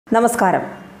നമസ്കാരം.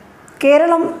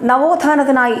 കേരളം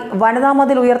നവോത്ഥാനത്തിനായി വനിതാ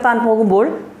മതിൽ ഉയർത്താൻ പോകുമ്പോൾ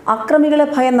അക്രമികളെ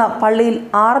ഭയന്ന പള്ളിയിൽ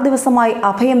 6 ദിവസമായി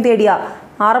അഭയം തേടിയ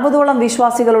 60ഓളം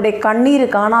വിശ്വാസികളുടെ കണ്ണീര്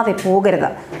കാണാതെ പോകരുത്.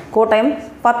 Kottayam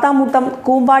Pathamuttam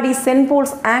Koompadi saint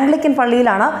Paul's Anglican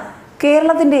പള്ളിയിലാണ്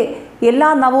കേരളത്തിൻ്റെ എല്ലാ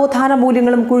നവോത്ഥാന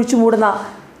മൂല്യങ്ങളും കുഴിച്ചുമൂടുന്ന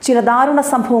ചില ദാരുണ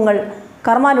സംഭവങ്ങൾ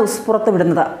കർമാനൂസ്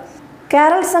പുറത്തുവിടുന്നത്.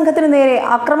 കാരൽ സംഘത്തിന് നേരെ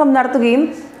അക്രമം നടത്തുകയും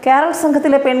കാരൽ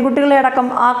സംഘത്തിലെ പെൺകുട്ടികളെ അടക്കം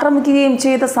ആക്രമിക്കുകയും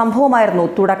ചെയ്ത സംഭവമായിരുന്നു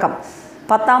തുടക്കം.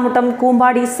 Pathamuttam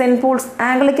Koompadi saint Paul's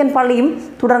Anglican പള്ളിയും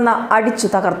തുടർന്ന് അടിച്ചു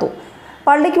തകർത്തു.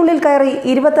 പള്ളിക്കുള്ളിൽ കയറി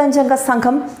 25 അംഗ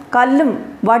സംഘം കല്ലും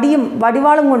വടിയും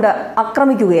വടിവാളും കൊണ്ട്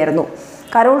ആക്രമിക്കുകയായിരുന്നു.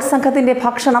 കരോൾ സംഘത്തിൻ്റെ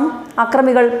ഭക്ഷണം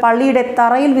അക്രമികൾ പള്ളിയുടെ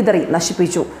തറയിൽ വിതറി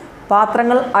നശിപ്പിച്ചു.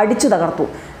 പാത്രങ്ങൾ അടിച്ചു തകർത്തു.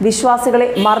 വിശ്വാസികളെ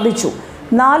മർദ്ദിച്ചു.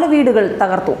 4 വീടുകൾ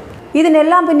തകർത്തു.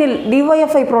 ഇതിനെല്ലാം പിന്നിൽ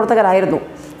ഡിവൈഎഫ്ഐ പ്രവർത്തകരായിരുന്നു.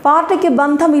 പാർട്ടിക്ക്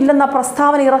ബന്ധമില്ലെന്ന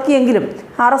പ്രസ്താവന ഇറക്കിയെങ്കിലും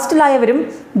അറസ്റ്റിലായവരും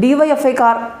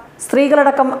ഡിവൈഎഫ്ഐക്കാർ,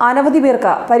 സ്ത്രീകളടക്കം അനവധി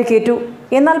പേർക്ക് പരിക്കേറ്റു.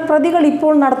 എന്നാൽ പ്രതികൾ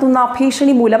ഇപ്പോൾ നടത്തുന്ന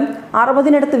ഭീഷണി മൂലം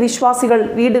 60-നടുത്ത് വിശ്വാസികൾ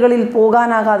വീടുകളിൽ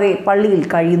പോകാനാകാതെ പള്ളിയിൽ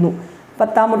കഴിയുന്നു.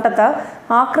 പത്താമുട്ടത്ത്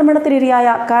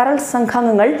ആക്രമണത്തിനിരയായ കാരൽ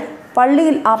സംഘാംഗങ്ങൾ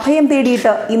പള്ളിയിൽ അഭയം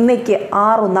തേടിയിട്ട് ഇന്നേക്ക്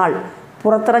 6 നാൾ.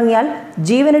 പുറത്തിറങ്ങിയാൽ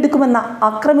ജീവനെടുക്കുമെന്ന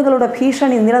അക്രമികളുടെ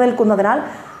ഭീഷണി നിലനിൽക്കുന്നതിനാൽ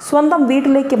സ്വന്തം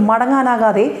വീട്ടിലേക്ക്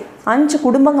മടങ്ങാനാകാതെ 5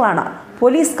 കുടുംബങ്ങളാണ്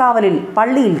പോലീസ് കാവലിൽ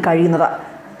പള്ളിയിൽ കഴിയുന്നത്.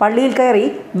 പള്ളിയിൽ കയറി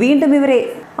വീണ്ടും ഇവരെ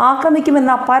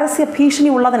ആക്രമിക്കുമെന്ന പരസ്യ ഭീഷണി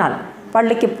ഉള്ളതിനാൽ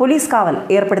പള്ളിക്ക് പോലീസ് കാവൽ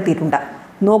ഏർപ്പെടുത്തിയിട്ടുണ്ട്.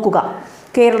 നോക്കുക,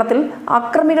 കേരളത്തിൽ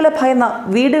അക്രമികളെ ഭയന്ന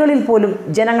വീടുകളിൽ പോലും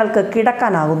ജനങ്ങൾക്ക്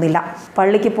കിടക്കാനാകുന്നില്ല.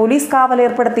 പള്ളിക്ക് പോലീസ് കാവൽ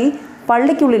ഏർപ്പെടുത്തി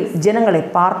പള്ളിക്കുള്ളിൽ ജനങ്ങളെ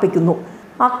പാർപ്പിക്കുന്നു.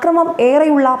 അക്രമം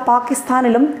ഏറെയുള്ള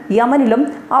പാകിസ്ഥാനിലും യമനിലും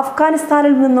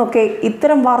അഫ്ഗാനിസ്ഥാനിൽ നിന്നൊക്കെ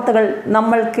ഇത്തരം വാർത്തകൾ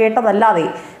നമ്മൾ കേട്ടതല്ലാതെ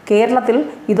കേരളത്തിൽ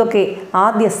ഇതൊക്കെ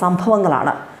ആദ്യ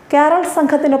സംഭവങ്ങളാണ്. കാരൽ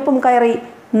സംഘത്തിനൊപ്പം കയറി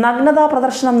നഗ്നതാ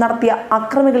പ്രദർശനം നടത്തിയ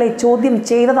അക്രമികളെ ചോദ്യം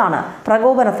ചെയ്തതാണ്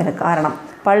പ്രകോപനത്തിന് കാരണം.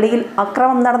 പള്ളിയിൽ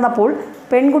അക്രമം നടന്നപ്പോൾ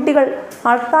പെൺകുട്ടികൾ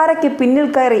അൾത്താരയ്ക്ക് പിന്നിൽ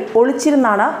കയറി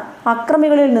ഒളിച്ചിരുന്നാണ്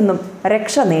അക്രമികളിൽ നിന്നും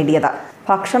രക്ഷ നേടിയത്.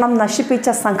 ഭക്ഷണം നശിപ്പിച്ച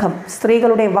സംഘം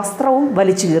സ്ത്രീകളുടെ വസ്ത്രവും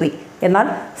വലിച്ചു കീറി. എന്നാൽ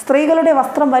സ്ത്രീകളുടെ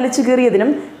വസ്ത്രം വലിച്ചു കീറിയതിനും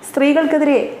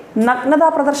സ്ത്രീകൾക്കെതിരെ നഗ്നതാ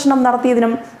പ്രദർശനം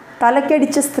നടത്തിയതിനും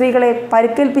തലക്കടിച്ച് സ്ത്രീകളെ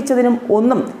പരിക്കേൽപ്പിച്ചതിനും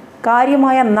ഒന്നും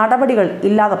കാര്യമായ നടപടികൾ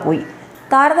ഇല്ലാതെ പോയി.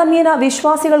 താരതമ്യേന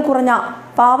വിശ്വാസികൾ കുറഞ്ഞ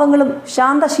പാവങ്ങളും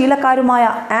ശാന്തശീലക്കാരുമായ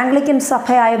ആംഗ്ലിക്കൻ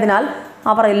സഭയായതിനാൽ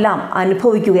അവർ എല്ലാം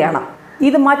അനുഭവിക്കുകയാണ്.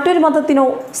 ഇത് മറ്റൊരു മതത്തിനോ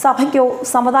സഭയ്ക്കോ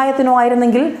സമുദായത്തിനോ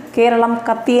ആയിരുന്നെങ്കിൽ കേരളം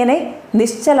കത്തിയേനെ,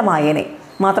 നിശ്ചലമായേനെ.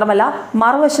 മാത്രമല്ല,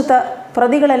 മറുവശത്ത്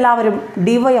പ്രതികളെല്ലാവരും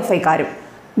ഡിവൈഎഫ്ഐക്കാരും.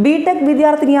 ബിടെക്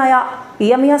വിദ്യാർത്ഥിനിയായ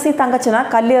യമിയാസി തങ്കച്ചന്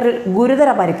കല്ലേറിൽ ഗുരുതര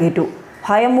പരിക്കേറ്റു.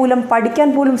 ഭയം മൂലം പഠിക്കാൻ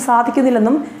പോലും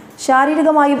സാധിക്കുന്നില്ലെന്നും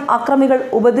ശാരീരികമായും അക്രമികൾ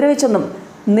ഉപദ്രവിച്ചെന്നും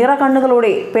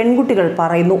നിറകണ്ണുകളോടെ പെൺകുട്ടികൾ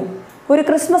പറയുന്നു. ഒരു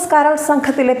ക്രിസ്മസ് കാരൽ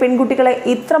സംഘത്തിലെ പെൺകുട്ടികളെ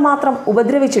ഇത്രമാത്രം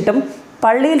ഉപദ്രവിച്ചിട്ടും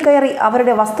പള്ളിയിൽ കയറി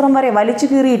അവരുടെ വസ്ത്രം വരെ വലിച്ചു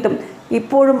കീറിയിട്ടും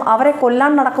ഇപ്പോഴും അവരെ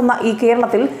കൊല്ലാൻ നടക്കുന്ന ഈ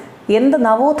കേരളത്തിൽ എന്ത്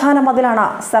നവോത്ഥാന മതിലാണ്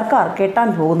സർക്കാർ കെട്ടാൻ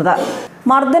പോകുന്നത്?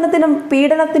 മർദ്ദനത്തിനും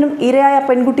പീഡനത്തിനും ഇരയായ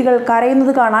പെൺകുട്ടികൾ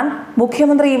കരയുന്നത് കാണാൻ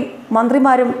മുഖ്യമന്ത്രിയും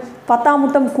മന്ത്രിമാരും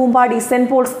Pathamuttam Koompadi saint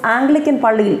Paul's Anglican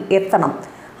പള്ളിയിൽ എത്തണം.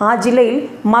 ആ ജില്ലയിൽ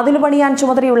മതിൽ പണിയാൻ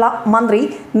ചുമതലയുള്ള മന്ത്രി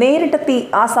നേരിട്ടെത്തി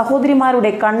ആ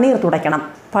സഹോദരിമാരുടെ കണ്ണീർ തുടയ്ക്കണം.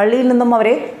 പള്ളിയിൽ നിന്നും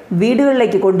അവരെ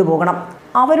വീടുകളിലേക്ക് കൊണ്ടുപോകണം.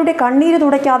 അവരുടെ കണ്ണീര്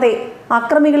തുടയ്ക്കാതെ,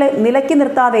 അക്രമികളെ നിലയ്ക്ക്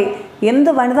നിർത്താതെ എന്ത്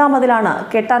വനിതാ മതിലാണ്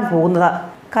കെട്ടാൻ പോകുന്നത്?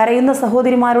 കരയുന്ന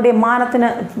സഹോദരിമാരുടെ മാനത്തിന്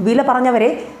വില പറഞ്ഞവരെ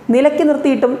നിലയ്ക്ക്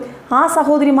നിർത്തിയിട്ടും ആ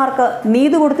സഹോദരിമാർക്ക്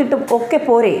നീതി കൊടുത്തിട്ടും ഒക്കെ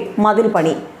പോരെ മതിൽ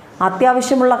പണി?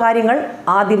 അത്യാവശ്യമുള്ള കാര്യങ്ങൾ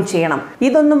ആദ്യം ചെയ്യണം.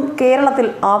 ഇതൊന്നും കേരളത്തിൽ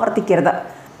ആവർത്തിക്കരുത്.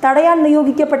 തടയാൻ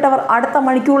നിയോഗിക്കപ്പെട്ടവർ അടുത്ത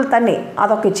മണിക്കൂറിൽ തന്നെ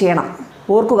അതൊക്കെ ചെയ്യണം.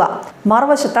 ഓർക്കുക,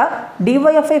 മറുവശത്ത്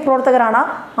ഡിവൈഎഫ്ഐ പ്രവർത്തകരാണ്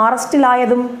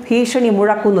അറസ്റ്റിലായതും ഭീഷണി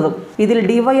മുഴക്കുന്നതും. ഇതിൽ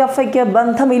ഡിവൈഎഫ്ഐക്ക്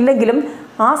ബന്ധമില്ലെങ്കിലും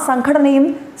ആ സംഘടനയും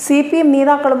CPM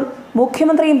നേതാക്കളും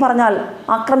മുഖ്യമന്ത്രിയും പറഞ്ഞാൽ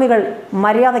അക്രമികൾ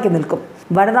മര്യാദയ്ക്ക് നിൽക്കും.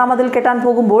 വനിതാ മതിൽ കെട്ടാൻ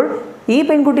പോകുമ്പോൾ ഈ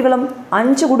പെൺകുട്ടികളും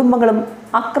 5 കുടുംബങ്ങളും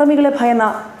അക്രമികളെ ഭയന്ന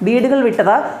വീടുകൾ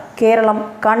വിട്ടത് കേരളം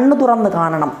കണ്ണു തുറന്ന്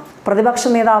കാണണം. പ്രതിപക്ഷ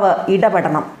നേതാവ്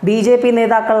ഇടപെടണം. BJP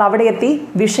നേതാക്കൾ അവിടെ എത്തി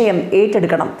വിഷയം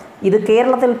ഏറ്റെടുക്കണം. ഇത്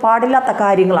കേരളത്തിൽ പാടില്ലാത്ത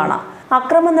കാര്യങ്ങളാണ്.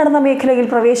 അക്രമം നടന്ന മേഖലയിൽ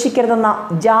പ്രവേശിക്കരുതെന്ന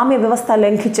ജാമ്യ വ്യവസ്ഥ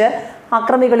ലംഘിച്ച്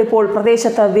അക്രമികൾ ഇപ്പോൾ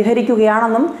പ്രദേശത്ത്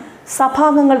വിഹരിക്കുകയാണെന്നും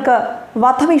സഭാംഗങ്ങൾക്ക്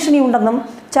വധഭീഷണിയുണ്ടെന്നും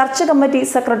ചർച്ച കമ്മിറ്റി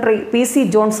സെക്രട്ടറി PC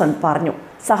ജോൺസൺ പറഞ്ഞു.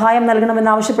 സഹായം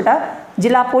നൽകണമെന്നാവശ്യപ്പെട്ട്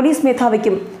ജില്ലാ പോലീസ്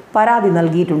മേധാവിക്കും പരാതി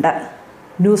നൽകിയിട്ടുണ്ട്.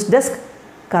 News desk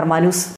കർമാനൂസ്.